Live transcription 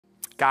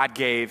God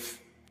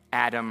gave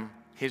Adam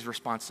his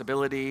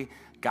responsibility.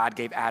 God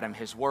gave Adam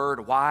his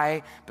word.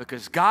 Why?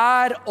 Because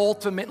God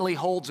ultimately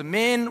holds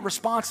men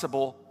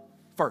responsible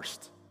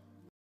first.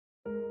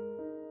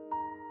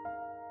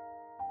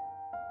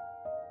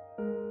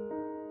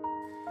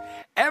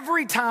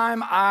 Every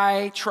time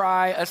I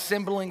try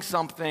assembling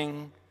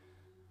something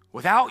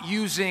without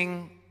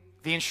using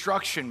the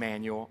instruction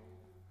manual,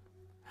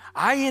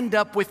 I end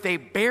up with a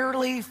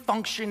barely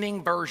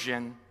functioning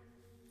version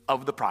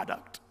of the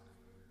product.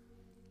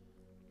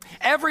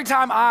 Every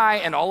time I,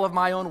 in all of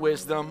my own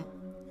wisdom,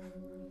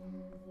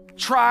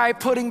 try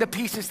putting the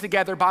pieces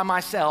together by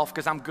myself,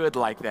 because I'm good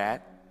like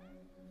that,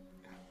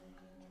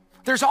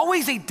 there's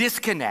always a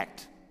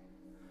disconnect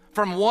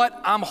from what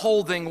I'm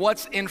holding,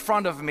 what's in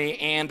front of me,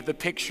 and the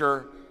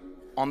picture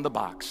on the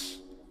box.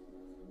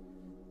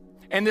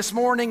 And this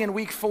morning in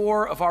week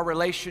 4 of our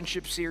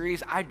relationship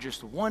series, I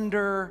just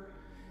wonder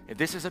if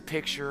this is a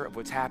picture of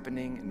what's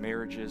happening in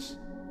marriages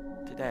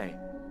today.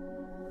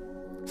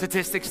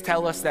 Statistics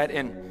tell us that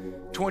in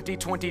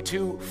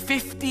 2022,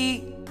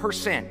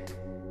 50%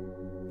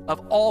 of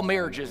all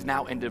marriages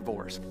now end in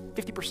divorce.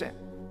 50%.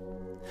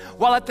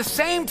 While at the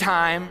same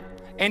time,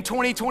 in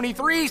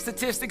 2023,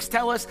 statistics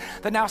tell us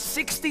that now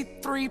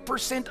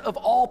 63% of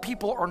all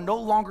people are no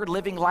longer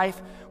living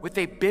life with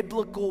a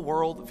biblical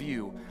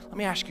worldview. Let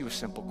me ask you a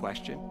simple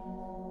question.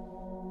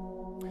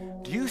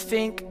 Do you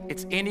think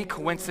it's any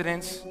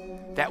coincidence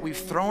that we've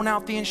thrown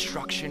out the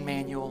instruction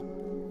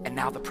manual and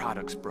now the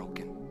product's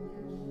broken?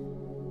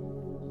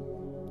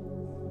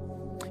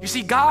 You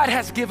see, God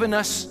has given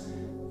us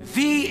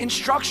the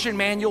instruction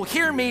manual,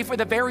 hear me, for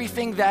the very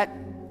thing that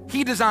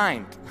He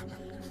designed.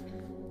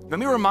 Let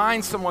me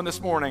remind someone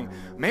this morning,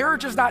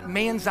 marriage is not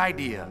man's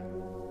idea.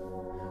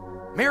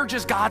 Marriage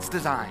is God's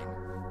design.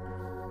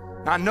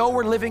 Now, I know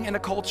we're living in a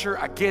culture,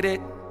 I get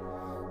it,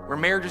 where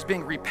marriage is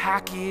being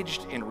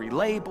repackaged and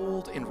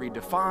relabeled and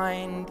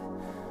redefined.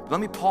 But let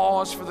me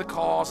pause for the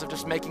cause of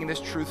just making this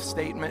truth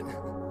statement.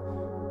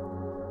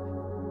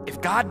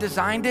 If God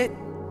designed it,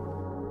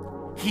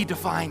 He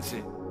defines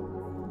it.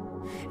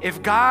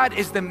 If God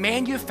is the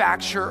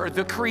manufacturer,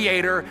 the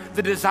creator,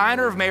 the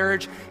designer of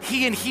marriage,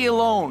 He and He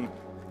alone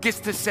gets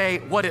to say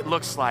what it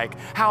looks like,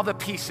 how the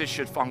pieces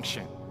should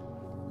function.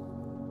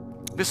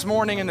 This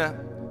morning in the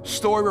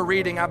story we're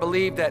reading, I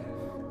believe that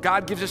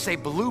God gives us a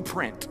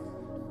blueprint.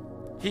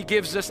 He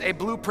gives us a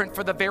blueprint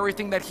for the very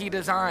thing that He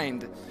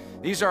designed.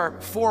 These are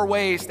 4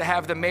 ways to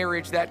have the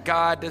marriage that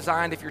God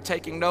designed. If you're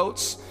taking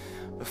notes,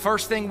 the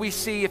first thing we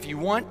see, if you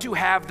want to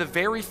have the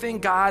very thing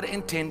God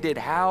intended,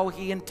 how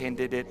He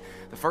intended it,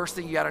 the first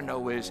thing you gotta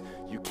know is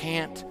you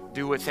can't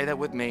do it, say that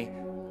with me,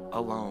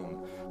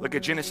 alone. Look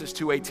at Genesis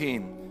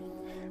 2:18.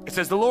 It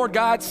says, the Lord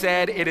God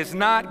said, it is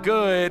not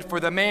good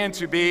for the man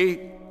to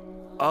be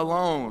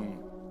alone.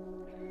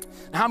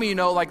 Now, how many of you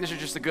know, like, this is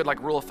just a good,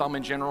 like, rule of thumb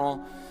in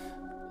general?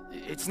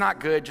 It's not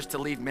good just to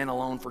leave men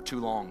alone for too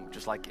long,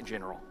 just like in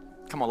general.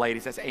 Come on,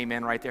 ladies, that's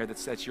amen right there.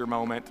 That's your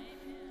moment.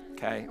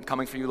 Okay, I'm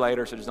coming for you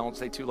later, so just don't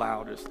say too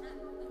loud. Just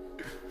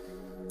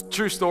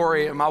true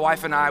story. My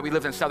wife and I, we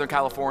lived in Southern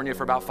California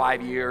for about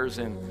 5 years,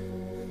 and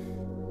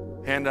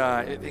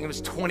I think it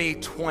was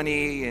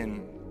 2020,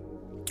 and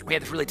we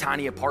had this really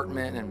tiny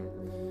apartment,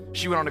 and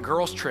she went on a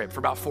girls' trip for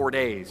about 4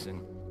 days,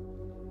 and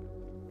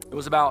it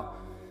was about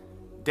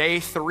day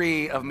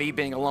 3 of me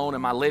being alone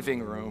in my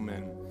living room,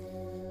 and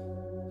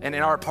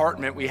in our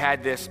apartment we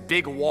had this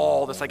big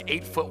wall, this like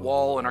 8-foot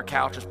wall, and our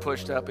couch was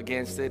pushed up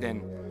against it.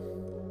 And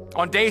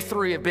on day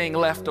 3 of being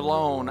left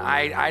alone,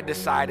 I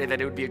decided that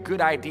it would be a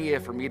good idea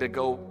for me to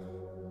go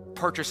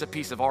purchase a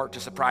piece of art to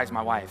surprise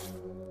my wife.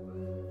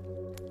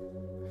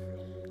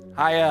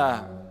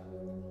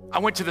 I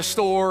went to the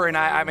store, and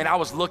I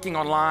was looking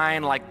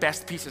online, like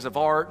best pieces of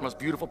art, most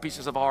beautiful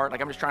pieces of art.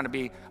 Like, I'm just trying to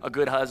be a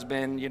good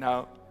husband, you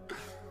know.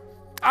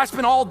 I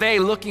spent all day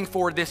looking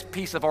for this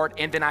piece of art,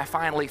 and then I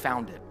finally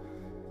found it.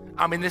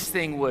 I mean, this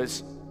thing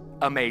was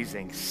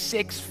amazing.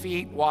 6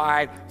 feet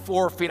wide,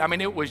 4 feet. I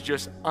mean, it was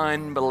just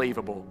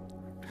unbelievable.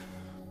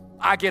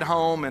 I get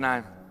home, and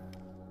I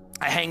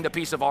hang the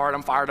piece of art.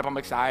 I'm fired up, I'm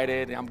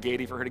excited, and I'm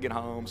giddy for her to get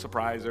home,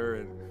 surprise her.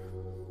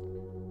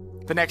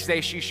 And the next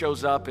day she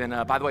shows up,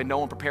 and by the way, no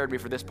one prepared me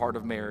for this part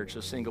of marriage, so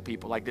single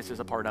people, like, this is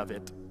a part of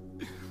it.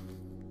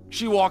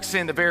 She walks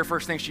in, the very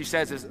first thing she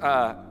says is,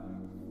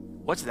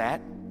 what's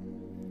that?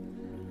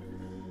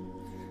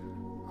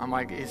 I'm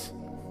like, it's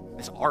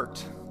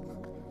art.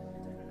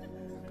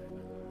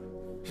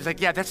 She's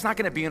like, yeah, that's not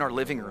gonna be in our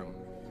living room.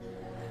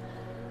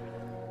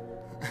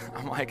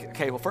 I'm like,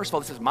 okay, well, first of all,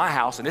 this is my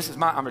house, and this is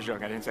I'm just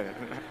joking, I didn't say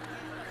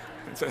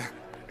that.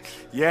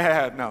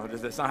 Yeah, no,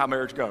 that's not how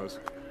marriage goes.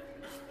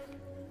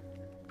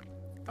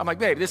 I'm like,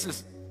 babe,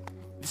 this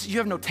you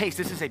have no taste.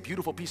 This is a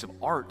beautiful piece of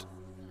art.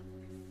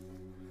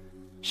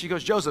 She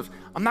goes, Joseph,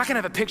 I'm not gonna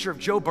have a picture of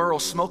Joe Burrow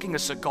smoking a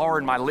cigar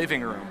in my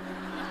living room.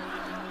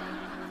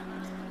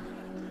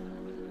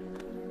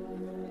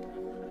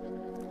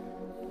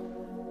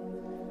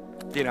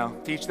 You know,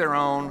 to each their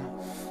own.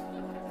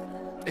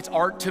 It's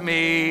art to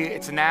me.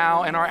 It's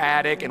now in our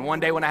attic, and one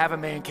day when I have a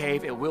man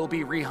cave, it will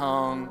be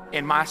rehung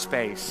in my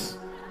space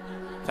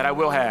that I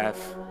will have.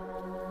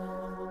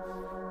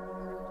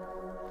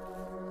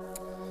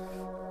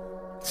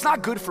 It's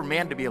not good for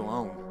man to be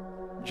alone.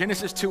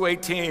 Genesis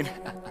 2:18.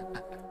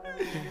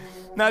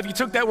 Now, if you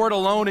took that word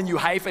alone and you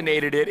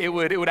hyphenated it, it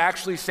would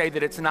actually say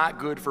that it's not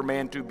good for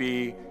man to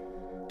be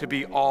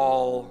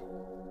all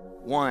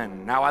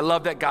one. Now, I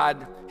love that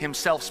God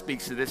himself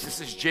speaks to this.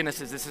 This is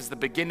Genesis. This is the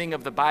beginning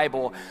of the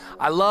Bible.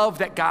 I love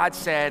that God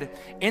said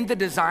in the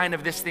design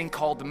of this thing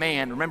called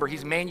man, remember,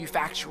 he's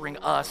manufacturing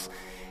us.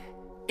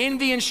 In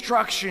the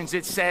instructions,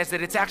 it says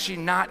that it's actually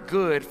not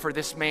good for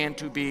this man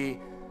to be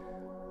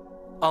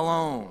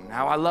alone.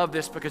 Now, I love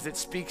this because it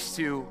speaks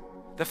to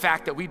the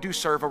fact that we do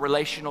serve a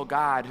relational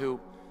God who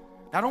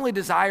not only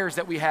desires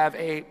that we have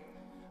a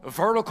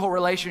vertical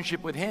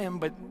relationship with him,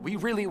 but we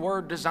really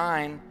were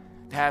designed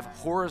to have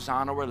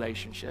horizontal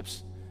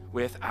relationships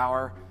with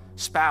our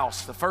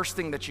spouse. The first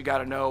thing that you got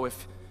to know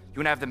if you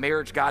want to have the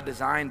marriage God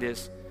designed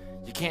is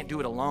you can't do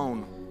it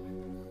alone.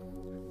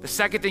 The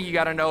second thing you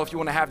got to know if you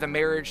want to have the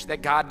marriage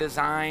that God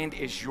designed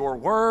is your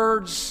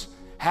words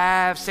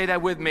have, say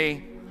that with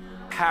me,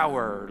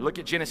 power. Look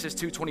at Genesis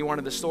 2:21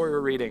 of the story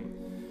we're reading.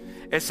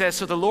 It says,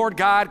 so the Lord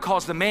God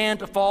caused the man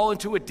to fall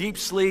into a deep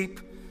sleep.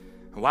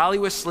 And while he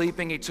was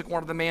sleeping, he took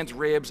one of the man's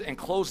ribs and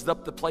closed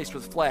up the place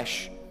with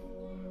flesh.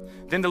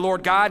 Then the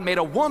Lord God made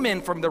a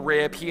woman from the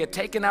rib he had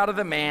taken out of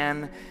the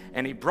man,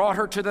 and he brought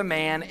her to the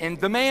man. And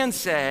the man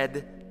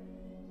said,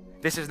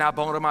 this is now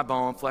bone of my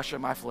bone, flesh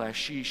of my flesh.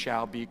 She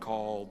shall be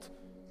called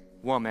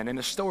woman. In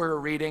the story we're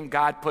reading,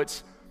 God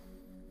puts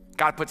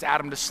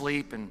Adam to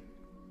sleep, and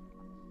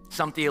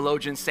some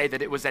theologians say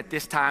that it was at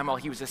this time while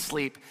he was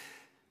asleep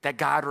that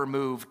God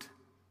removed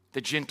the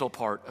gentle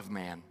part of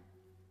man,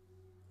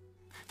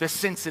 the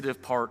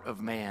sensitive part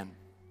of man,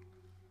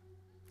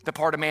 the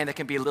part of man that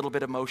can be a little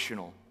bit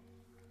emotional.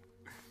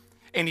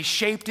 And he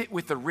shaped it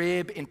with the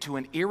rib into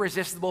an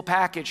irresistible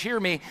package, hear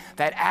me,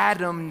 that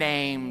Adam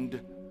named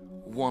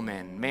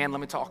woman. Man, let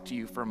me talk to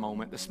you for a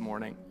moment this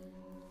morning.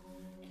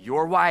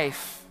 Your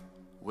wife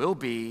will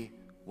be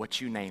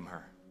what you name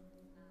her.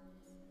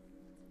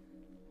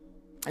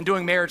 In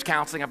doing marriage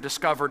counseling, I've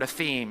discovered a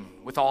theme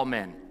with all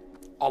men,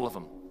 all of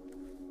them.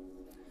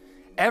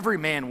 Every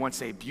man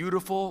wants a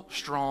beautiful,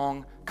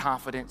 strong,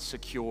 confident,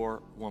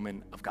 secure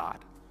woman of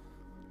God.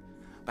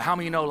 But how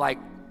many of you know, like,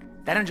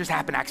 that doesn't just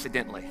happen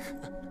accidentally.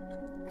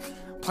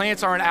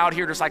 Plants aren't out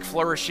here just like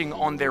flourishing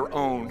on their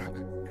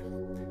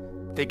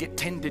own. They get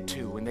tended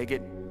to and they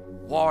get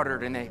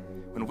watered, and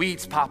when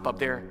weeds pop up,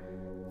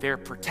 they're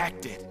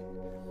protected.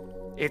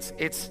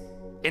 It's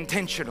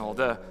intentional.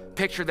 The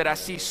picture that I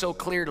see so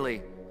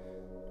clearly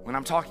when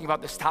I'm talking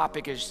about this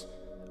topic is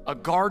a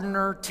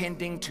gardener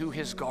tending to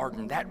his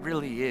garden. That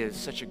really is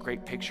such a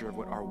great picture of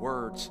what our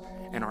words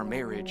and our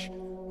marriage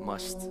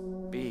must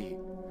be.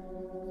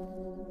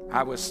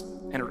 I was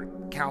in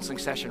a counseling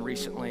session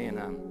recently, and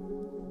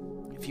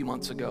a few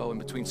months ago in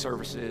between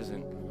services,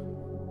 and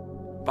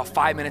about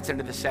 5 minutes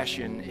into the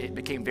session, it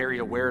became very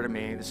aware to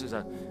me. This is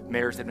a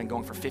marriage that had been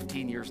going for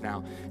 15 years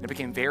now. It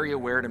became very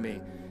aware to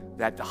me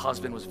that the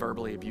husband was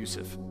verbally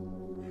abusive.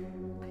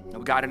 And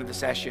we got into the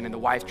session, and the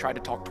wife tried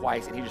to talk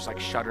twice, and he just like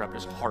shut her up,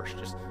 just harsh,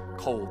 just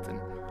cold. And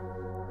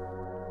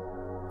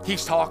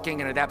he's talking,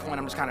 and at that point,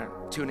 I'm just kind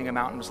of tuning him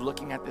out and was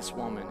looking at this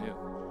woman who,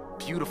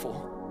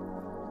 beautiful,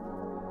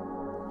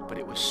 but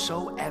it was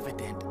so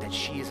evident that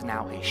she is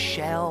now a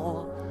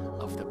shell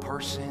of the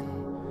person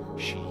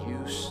she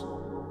used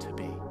to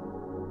be.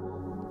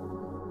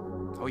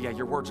 Oh yeah,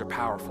 your words are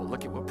powerful.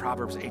 Look at what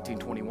Proverbs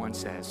 18:21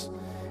 says.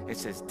 It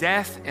says,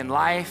 death and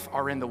life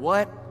are in the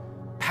what?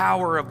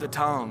 Power of the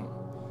tongue.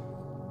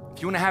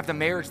 If you want to have the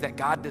marriage that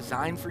God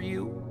designed for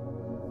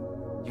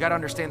you, you got to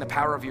understand the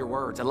power of your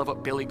words. I love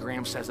what Billy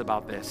Graham says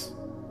about this.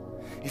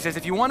 He says,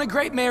 if you want a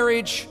great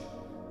marriage,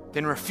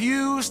 then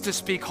refuse to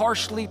speak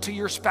harshly to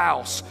your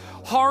spouse.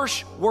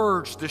 Harsh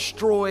words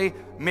destroy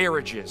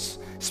marriages.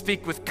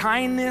 Speak with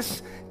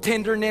kindness,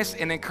 tenderness,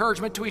 and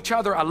encouragement to each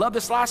other. I love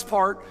this last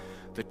part.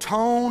 The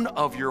tone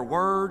of your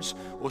words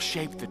will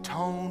shape the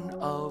tone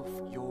of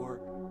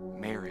your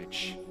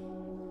marriage.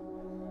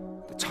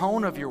 The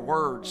tone of your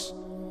words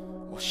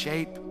will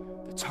shape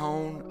the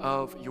tone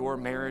of your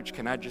marriage.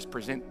 Can I just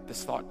present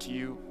this thought to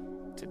you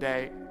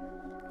today?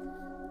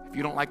 If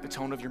you don't like the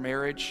tone of your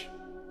marriage,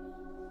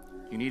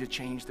 you need to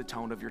change the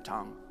tone of your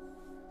tongue.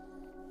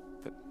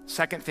 The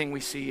second thing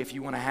we see if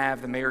you want to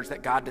have the marriage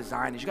that God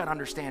designed is you got to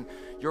understand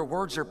your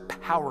words are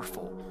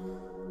powerful.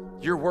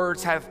 Your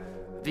words have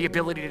the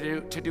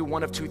ability to do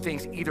one of two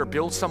things, either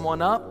build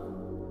someone up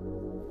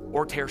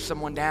or tear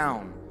someone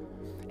down.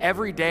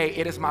 Every day,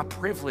 it is my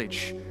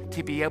privilege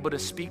to be able to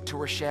speak to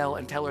Rochelle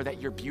and tell her that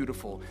you're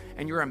beautiful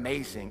and you're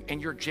amazing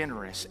and you're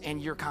generous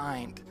and you're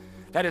kind.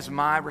 That is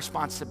my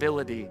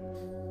responsibility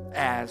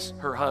as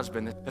her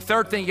husband. The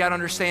third thing you got to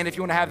understand if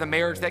you want to have the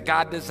marriage that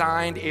God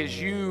designed is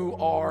you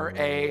are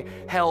a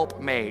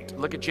helpmate.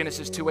 Look at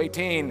Genesis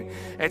 2:18.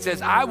 It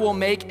says, I will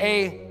make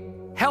a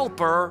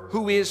helper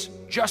who is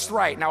just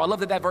right. Now, I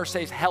love that that verse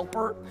says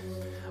helper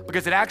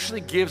because it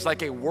actually gives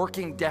like a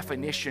working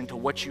definition to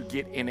what you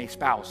get in a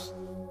spouse.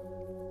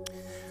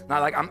 Now,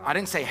 like I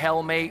didn't say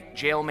hellmate,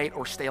 jailmate,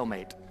 or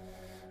stalemate.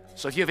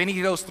 So if you have any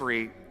of those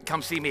three,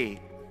 come see me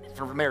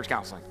for marriage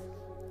counseling.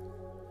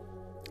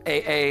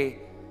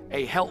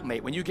 A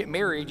helpmate. When you get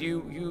married,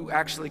 you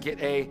actually get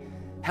a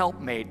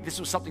helpmate. This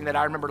was something that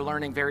I remember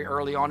learning very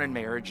early on in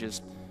marriage is,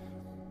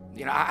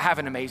 you know, I have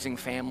an amazing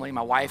family.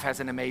 My wife has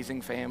an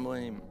amazing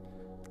family.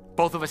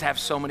 Both of us have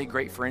so many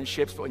great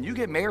friendships. But when you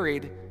get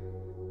married,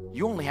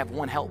 you only have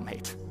one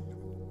helpmate.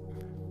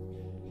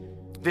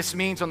 This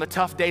means on the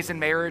tough days in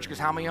marriage, because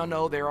how many of y'all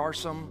know there are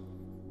some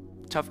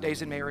tough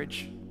days in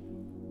marriage?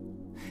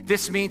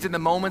 This means in the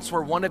moments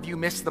where one of you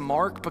missed the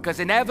mark, because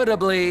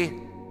inevitably,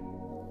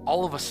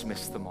 all of us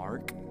miss the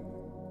mark.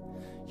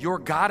 Your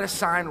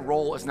God-assigned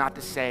role is not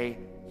to say,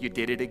 you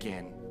did it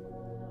again.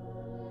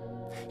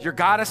 Your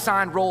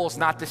God-assigned role is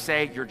not to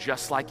say, you're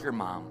just like your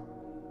mom.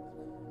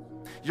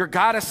 Your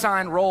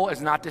God-assigned role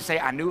is not to say,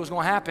 I knew it was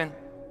going to happen.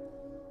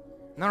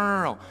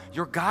 No.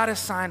 Your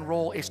God-assigned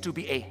role is to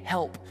be a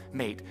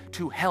helpmate,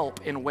 to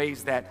help in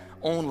ways that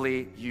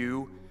only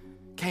you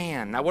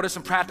can. Now, what are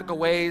some practical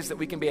ways that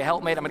we can be a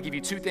helpmate? I'm going to give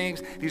you two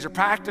things. These are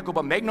practical,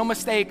 but make no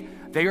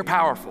mistake, they are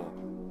powerful.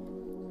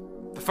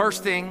 The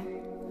first thing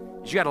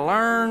is you got to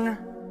learn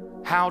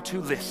how to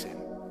listen.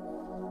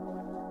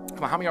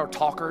 Come on, how many are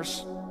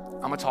talkers?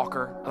 I'm a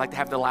talker. I like to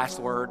have the last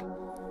word.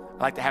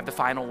 I like to have the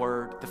final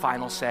word, the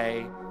final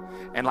say.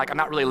 And like, I'm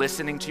not really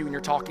listening to you when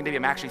you're talking to me.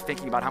 I'm actually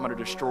thinking about how I'm going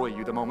to destroy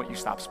you the moment you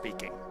stop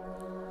speaking.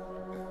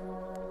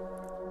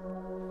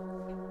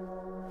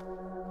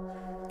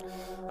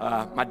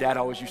 My dad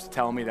always used to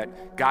tell me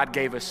that God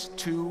gave us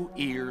 2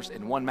 ears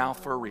and 1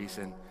 mouth for a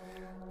reason.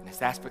 And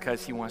that's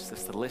because he wants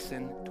us to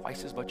listen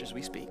twice as much as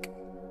we speak.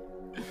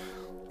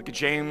 Look at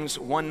James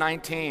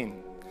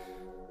 1:19.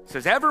 It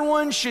says,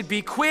 everyone should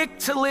be quick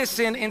to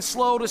listen and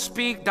slow to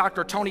speak.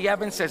 Dr. Tony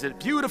Evans says it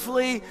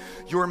beautifully.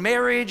 Your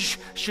marriage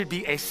should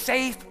be a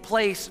safe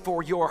place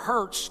for your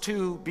hurts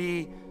to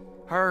be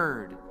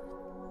heard.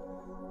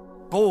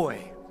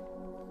 Boy,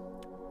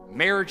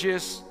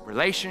 marriages,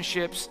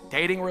 relationships,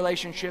 dating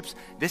relationships,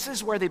 this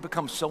is where they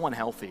become so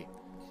unhealthy.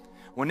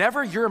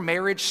 Whenever your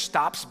marriage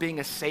stops being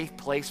a safe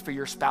place for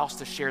your spouse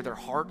to share their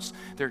hearts,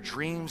 their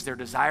dreams, their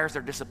desires,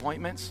 their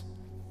disappointments,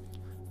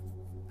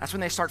 that's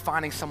when they start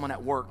finding someone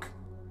at work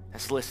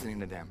that's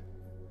listening to them.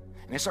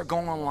 And they start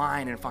going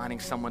online and finding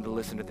someone to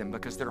listen to them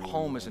because their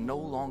home is no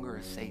longer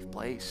a safe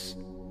place.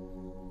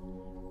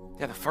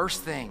 Yeah, the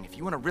first thing, if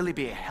you want to really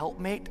be a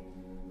helpmate,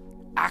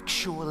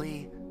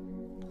 actually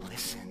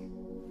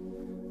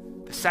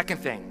listen. The second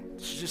thing,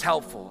 this is just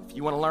helpful, if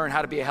you want to learn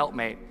how to be a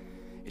helpmate,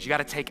 is you got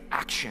to take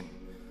action.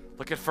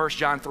 Look at 1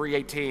 John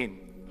 3:18.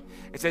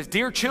 It says,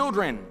 dear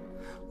children,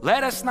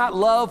 let us not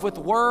love with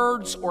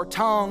words or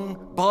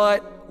tongue,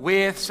 but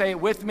with, say it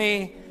with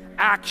me,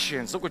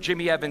 actions. Look what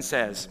Jimmy Evans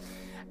says.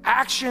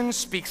 Action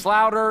speaks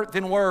louder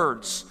than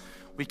words.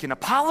 We can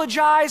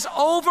apologize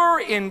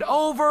over and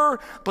over,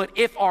 but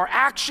if our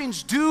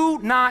actions do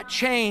not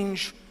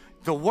change,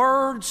 the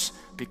words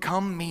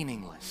become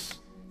meaningless.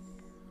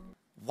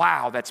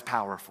 Wow, that's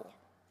powerful.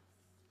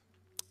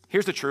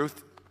 Here's the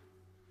truth.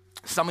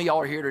 Some of y'all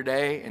are here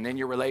today, and in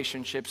your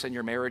relationships and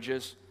your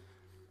marriages,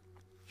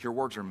 your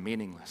words are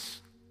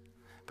meaningless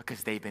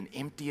because they've been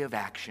empty of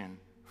action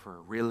for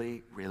a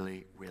really,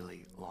 really,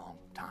 really long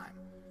time.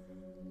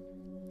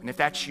 And if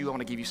that's you, I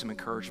want to give you some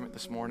encouragement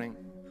this morning.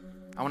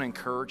 I want to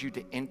encourage you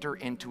to enter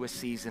into a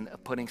season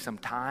of putting some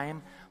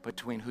time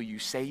between who you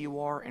say you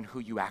are and who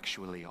you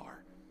actually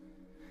are.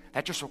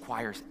 That just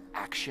requires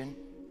action.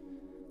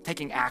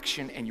 Taking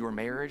action in your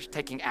marriage,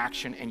 taking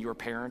action in your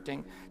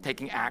parenting,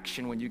 taking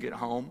action when you get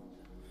home.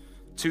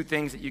 2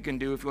 things that you can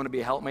do if you want to be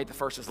a helpmate. The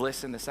first is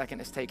listen. The second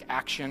is take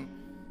action.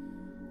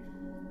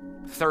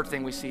 The third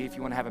thing we see if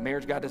you want to have a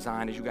marriage God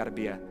designed is you got to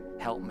be a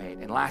helpmate.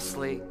 And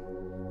lastly,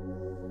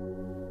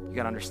 you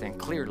got to understand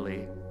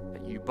clearly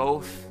that you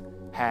both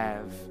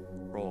have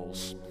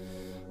roles.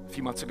 A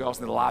few months ago, I was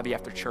in the lobby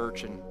after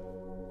church and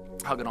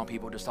hugging on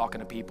people, just talking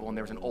to people, and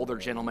there was an older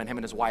gentleman, him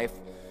and his wife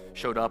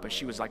showed up, and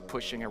she was like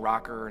pushing a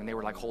rocker, and they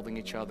were like holding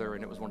each other,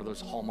 and it was one of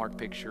those Hallmark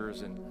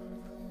pictures. And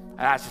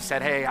I just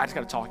said, hey, I just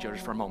got to talk to you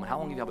just for a moment. How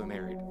long have y'all been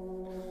married?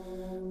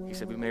 He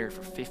said, we've been married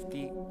for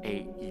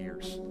 58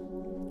 years.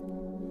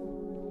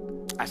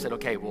 I said,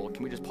 okay, well,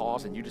 can we just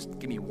pause and you just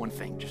give me one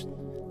thing? Just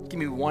give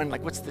me one,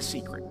 like, what's the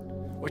secret?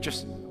 What's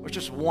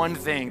just one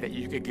thing that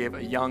you could give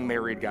a young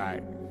married guy?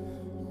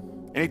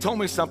 And he told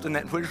me something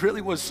that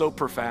really was so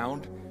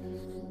profound.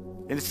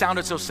 And it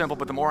sounded so simple,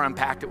 but the more I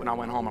unpacked it when I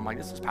went home, I'm like,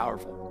 this is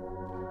powerful.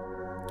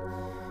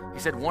 He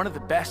said, one of the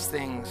best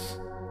things,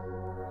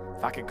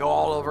 if I could go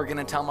all over again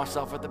and tell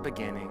myself at the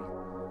beginning,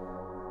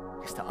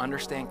 is to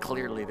understand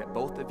clearly that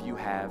both of you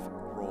have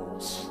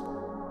roles.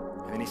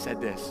 And then he said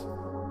this.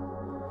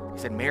 He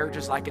said, marriage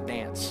is like a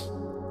dance.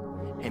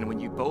 And when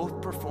you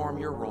both perform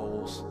your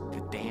roles,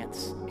 the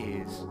dance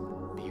is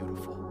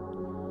beautiful.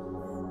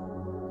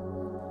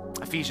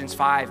 A Ephesians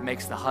 5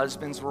 makes the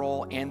husband's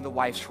role and the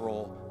wife's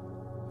role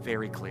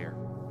very clear.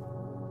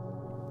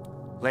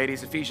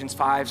 Ladies, Ephesians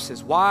 5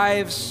 says,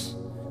 wives,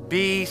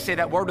 be, say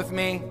that word with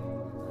me,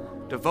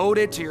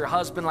 devoted to your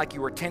husband like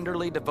you were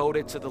tenderly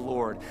devoted to the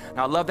Lord.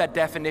 Now, I love that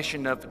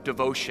definition of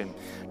devotion.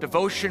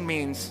 Devotion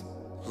means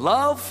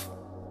love,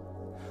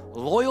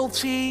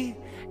 loyalty,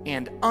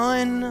 and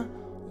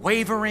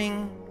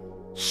unwavering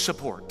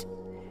support.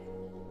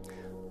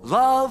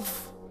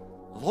 Love,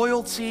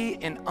 loyalty,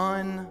 and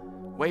unwavering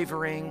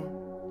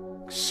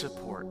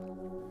support.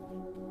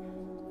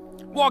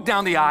 Walk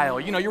down the aisle.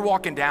 You know, you're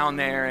walking down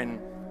there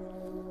and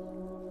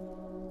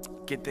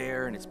get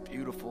there and it's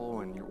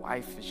beautiful and your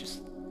wife is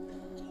just,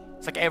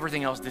 it's like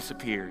everything else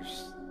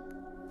disappears.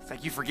 It's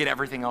like you forget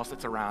everything else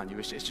that's around you.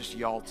 It's just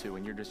y'all two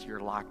and you're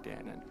locked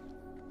in.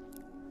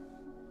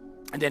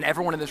 And then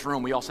everyone in this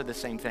room, we all said the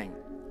same thing.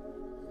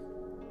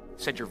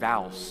 Said your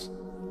vows.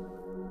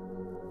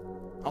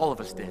 All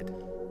of us did.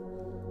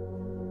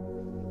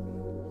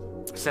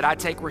 Said, I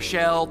take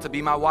Rochelle to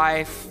be my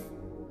wife,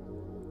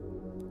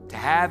 to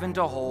have and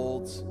to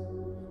hold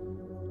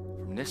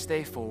from this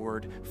day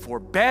forward, for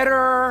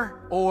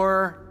better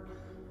or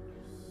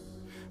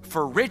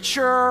for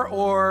richer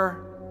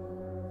or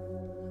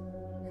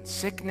in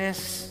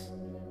sickness,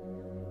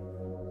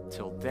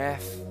 till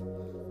death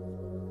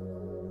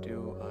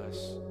do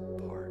us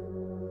part.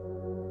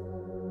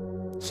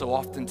 So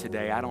often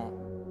today, I don't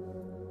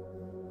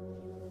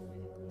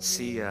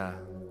see a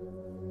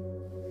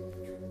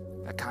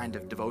kind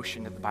of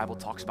devotion that the Bible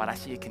talks about. I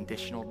see a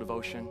conditional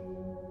devotion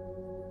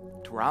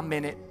to where I'm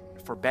in it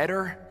for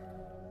better,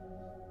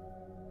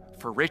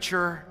 for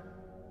richer,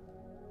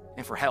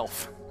 and for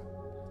health.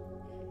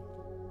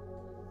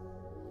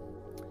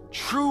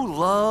 True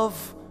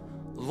love,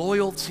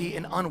 loyalty,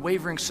 and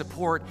unwavering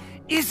support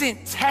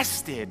isn't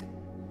tested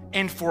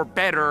in for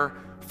better,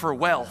 for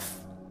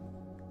wealth,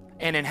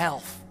 and in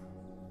health.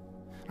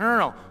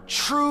 No.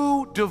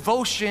 True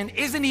devotion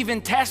isn't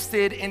even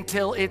tested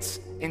until it's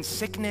in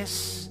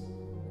sickness,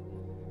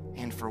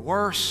 and for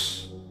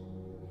worse,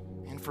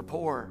 and for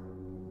poor.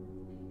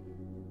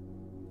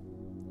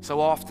 So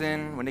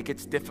often, when it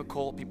gets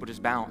difficult, people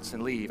just bounce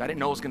and leave. I didn't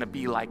know it was going to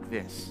be like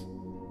this.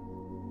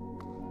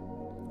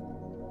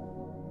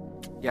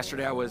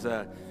 Yesterday, I was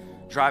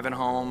driving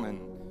home, and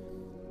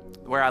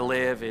where I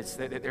live,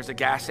 there's a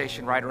gas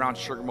station right around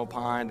Sugar Mill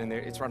Pond, and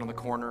it's right on the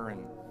corner.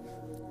 And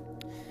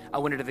I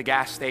went into the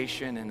gas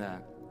station, and I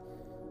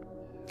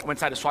went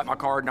inside to swipe my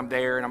card, and I'm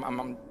there, and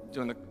I'm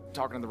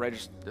talking to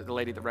the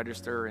lady at the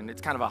register, and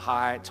it's kind of a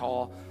high,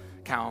 tall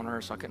counter,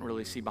 so I couldn't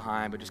really see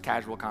behind, but just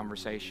casual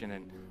conversation.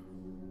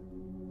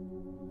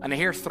 And I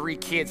hear 3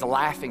 kids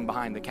laughing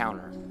behind the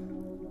counter.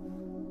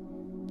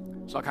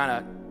 So I kind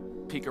of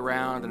peek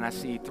around and I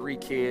see 3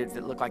 kids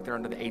that look like they're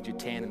under the age of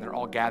 10 and they're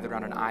all gathered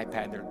around an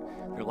iPad.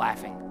 They're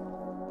laughing.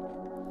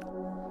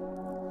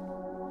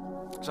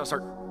 So I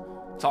start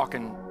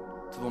talking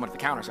to the woman at the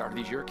counter. I said, are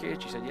these your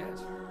kids? She said,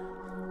 yes.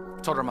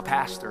 I told her I'm a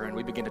pastor, and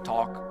we began to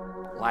talk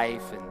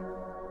life, and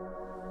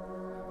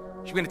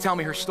she began to tell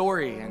me her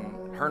story,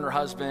 and her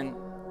husband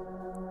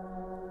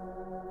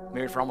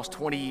married for almost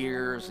 20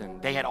 years,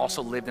 and they had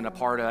also lived in a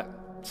part of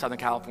Southern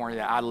California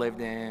that I lived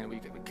in.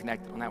 We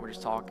connected on that. We're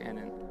just talking,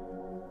 and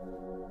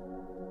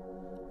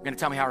going to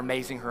tell me how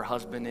amazing her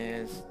husband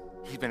is.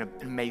 He's been an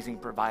amazing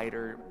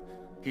provider.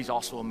 He's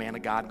also a man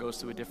of God, goes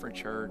to a different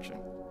church.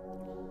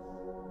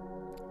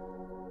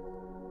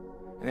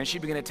 And then she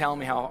began to tell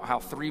me how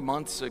 3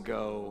 months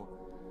ago,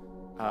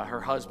 her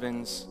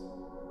husband's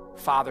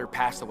father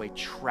passed away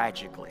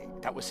tragically.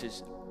 That was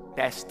his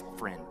best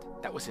friend.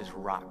 That was his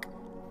rock.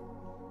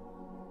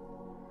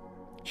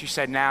 She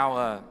said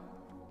now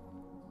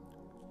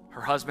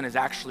her husband has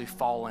actually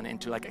fallen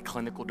into like a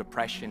clinical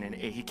depression, and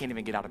he can't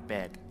even get out of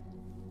bed.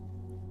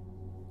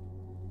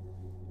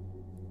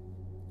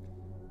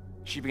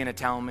 She began to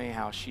tell me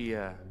how she,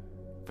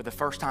 for the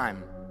first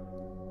time,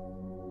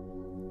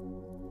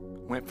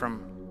 went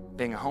from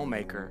being a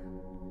homemaker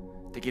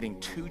to getting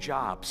 2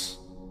 jobs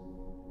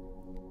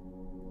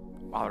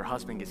while her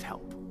husband gets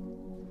help.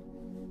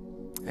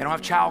 They don't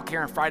have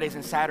childcare on Fridays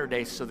and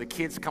Saturdays, so the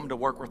kids come to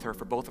work with her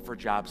for both of her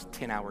jobs,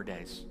 10-hour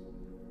days.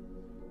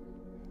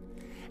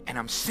 And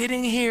I'm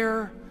sitting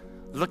here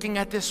looking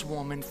at this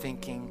woman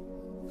thinking,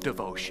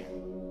 devotion.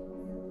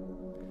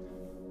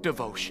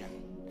 Devotion.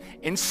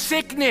 In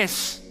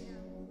sickness,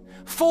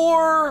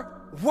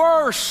 for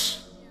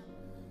worse,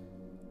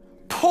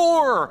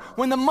 poor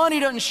when the money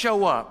doesn't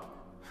show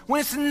up, when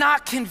it's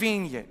not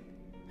convenient,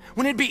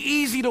 when it'd be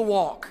easy to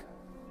walk.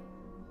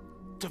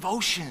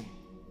 Devotion.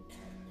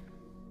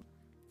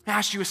 I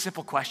ask you a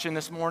simple question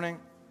this morning.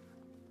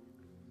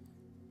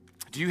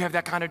 Do you have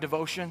that kind of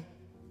devotion?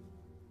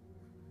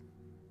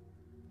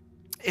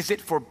 Is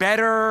it for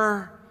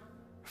better,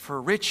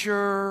 for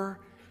richer,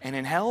 and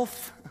in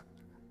health?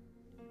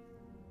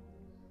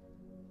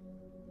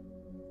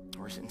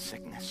 Or is it in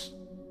sickness?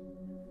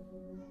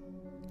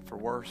 For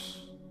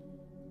worse,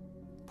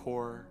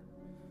 poor?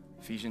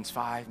 Ephesians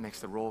 5 makes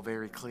the role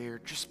very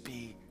clear. Just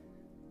be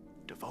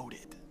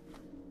devoted.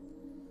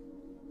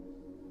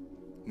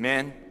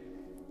 Men,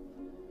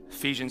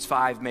 Ephesians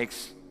 5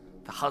 makes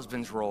the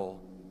husband's role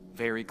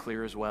very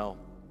clear as well.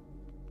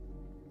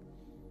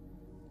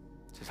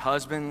 It says,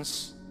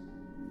 husbands,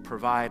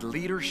 provide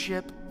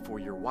leadership for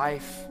your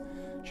wife,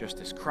 just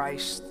as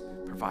Christ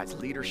provides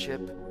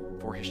leadership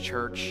for his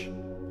church.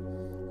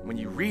 When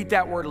you read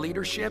that word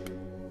leadership,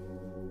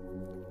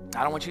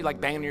 I don't want you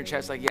like banging your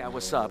chest like, yeah,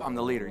 what's up? I'm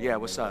the leader. Yeah,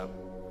 what's up?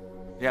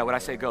 Yeah, what I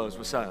say goes.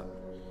 What's up?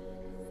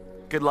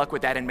 Good luck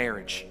with that in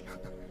marriage.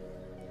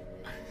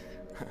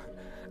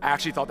 I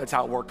actually thought that's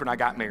how it worked when I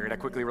got married. I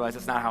quickly realized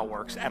that's not how it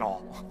works at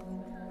all.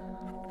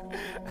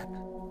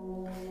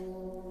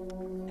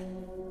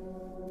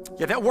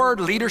 Yeah, that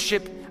word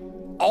leadership,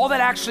 all that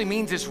actually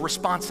means is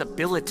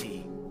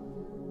responsibility.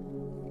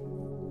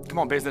 Come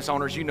on, business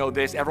owners, you know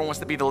this. Everyone wants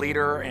to be the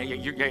leader.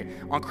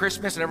 And on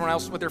Christmas and everyone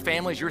else with their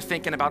families, you're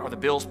thinking about, are the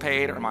bills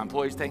paid? Are my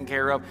employees taken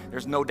care of?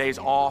 There's no days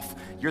off.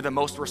 You're the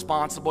most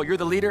responsible. You're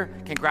the leader.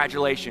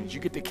 Congratulations. You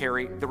get to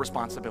carry the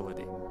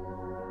responsibility.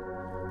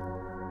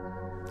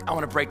 I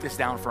want to break this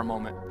down for a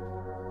moment.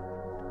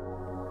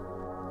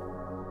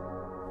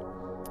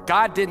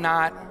 God did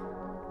not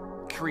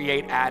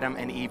create Adam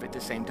and Eve at the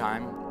same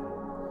time.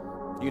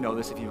 You know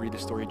this if you read the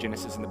story of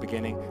Genesis in the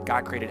beginning.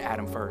 God created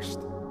Adam first.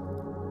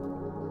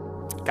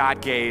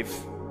 God gave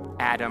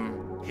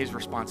Adam his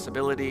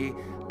responsibility.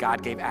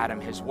 God gave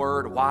Adam his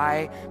word.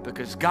 Why?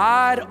 Because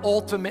God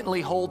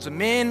ultimately holds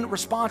men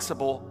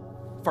responsible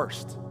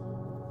first.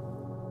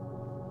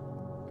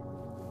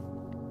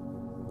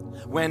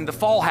 When the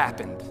fall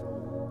happened,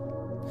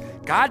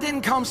 God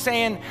didn't come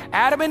saying,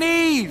 Adam and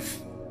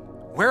Eve,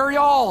 where are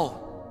y'all?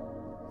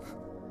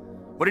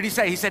 What did he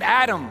say? He said,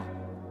 Adam,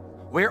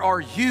 where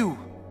are you?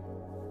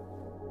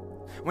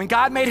 When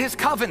God made his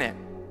covenant,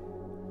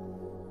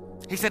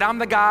 he said, I'm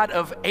the God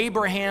of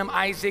Abraham,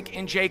 Isaac,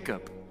 and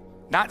Jacob,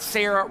 not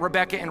Sarah,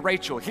 Rebecca, and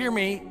Rachel. Hear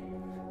me.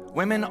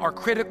 Women are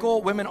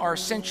critical. Women are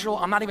essential.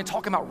 I'm not even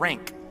talking about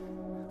rank.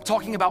 I'm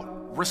talking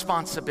about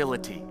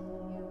responsibility.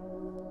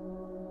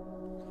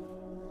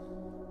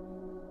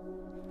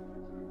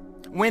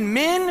 When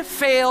men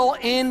fail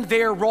in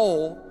their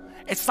role,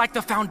 it's like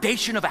the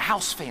foundation of a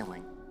house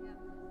failing.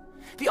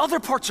 The other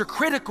parts are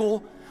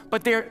critical,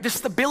 but the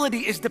stability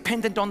is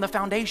dependent on the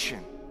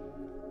foundation.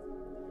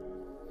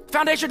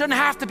 Foundation doesn't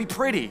have to be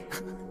pretty,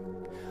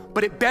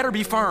 but it better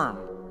be firm,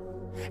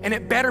 and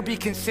it better be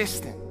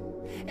consistent,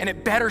 and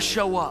it better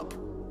show up.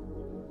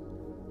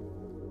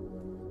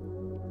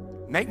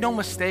 Make no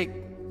mistake,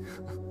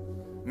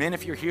 men,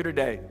 if you're here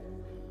today,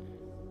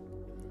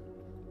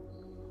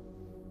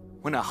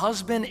 when a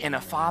husband and a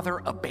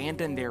father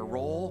abandon their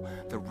role,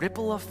 the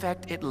ripple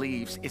effect it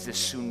leaves is a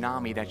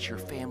tsunami that your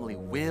family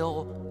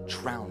will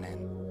drown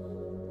in.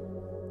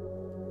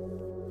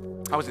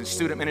 I was in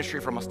student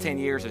ministry for almost 10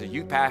 years as a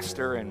youth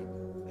pastor, and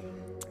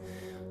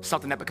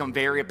something that became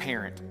very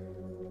apparent.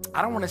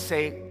 I don't want to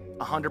say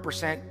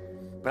 100%,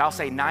 but I'll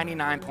say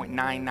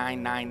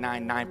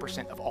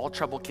 99.99999% of all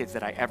troubled kids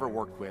that I ever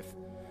worked with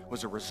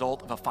was a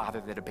result of a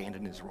father that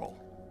abandoned his role.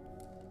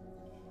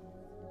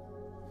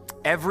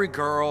 Every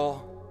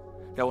girl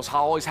that was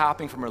always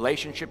hopping from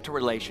relationship to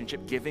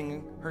relationship,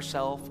 giving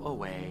herself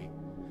away,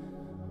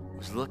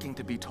 was looking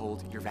to be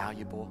told, you're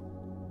valuable.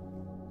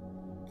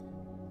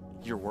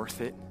 You're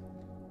worth it.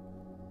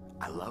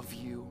 I love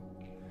you,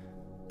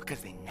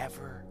 because they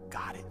never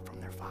got it from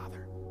their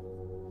father.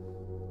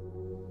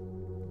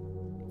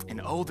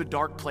 And oh, the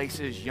dark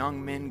places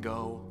young men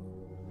go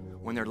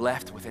when they're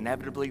left with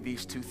inevitably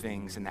these two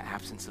things in the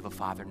absence of a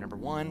father. Number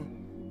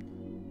one,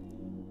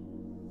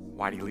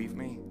 why do you leave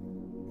me?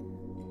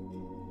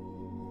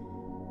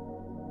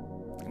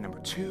 And number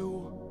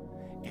two,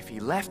 if he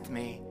left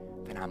me,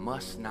 then I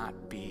must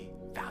not be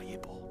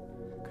valuable,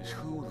 because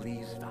who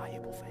leaves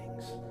valuable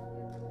things?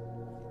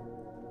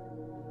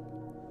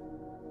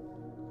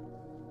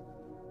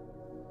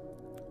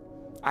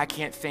 I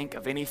can't think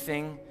of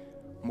anything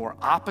more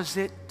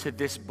opposite to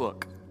this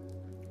book,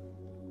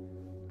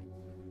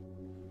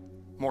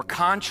 more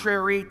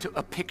contrary to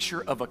a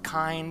picture of a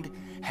kind,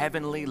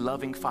 heavenly,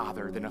 loving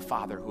father than a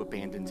father who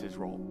abandons his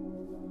role.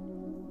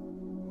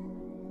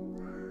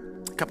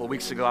 A couple of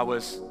weeks ago, I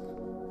was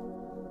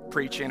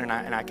preaching, and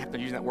I kept on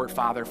using that word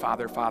father,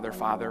 father, father,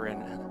 father,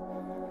 and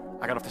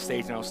I got off the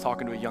stage and I was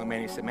talking to a young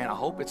man. He said, man, I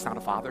hope it's not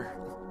a father,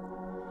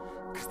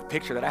 because the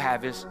picture that I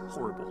have is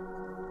horrible.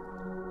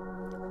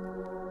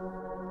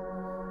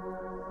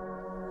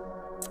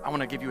 I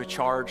want to give you a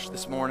charge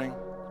this morning.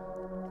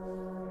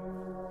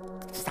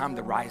 It's time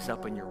to rise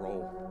up in your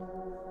role.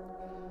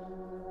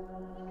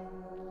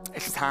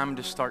 It's time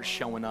to start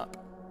showing up.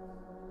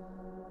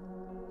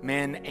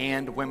 Men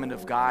and women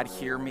of God,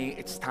 hear me.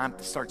 It's time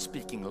to start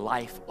speaking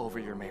life over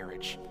your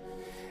marriage.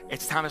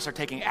 It's time to start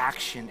taking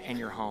action in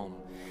your home.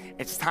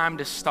 It's time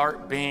to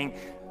start being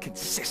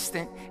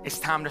consistent. It's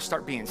time to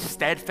start being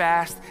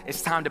steadfast.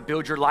 It's time to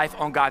build your life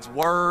on God's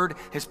word,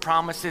 his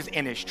promises,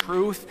 and his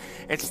truth.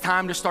 It's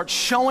time to start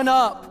showing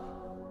up.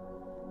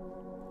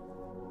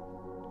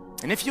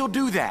 And if you'll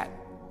do that,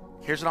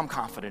 here's what I'm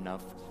confident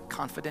of.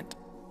 Confident.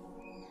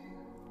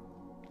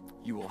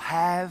 You will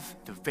have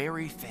the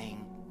very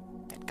thing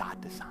God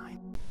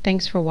designed.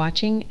 Thanks for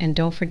watching, and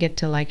don't forget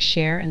to like,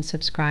 share, and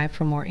subscribe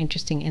for more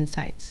interesting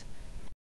insights.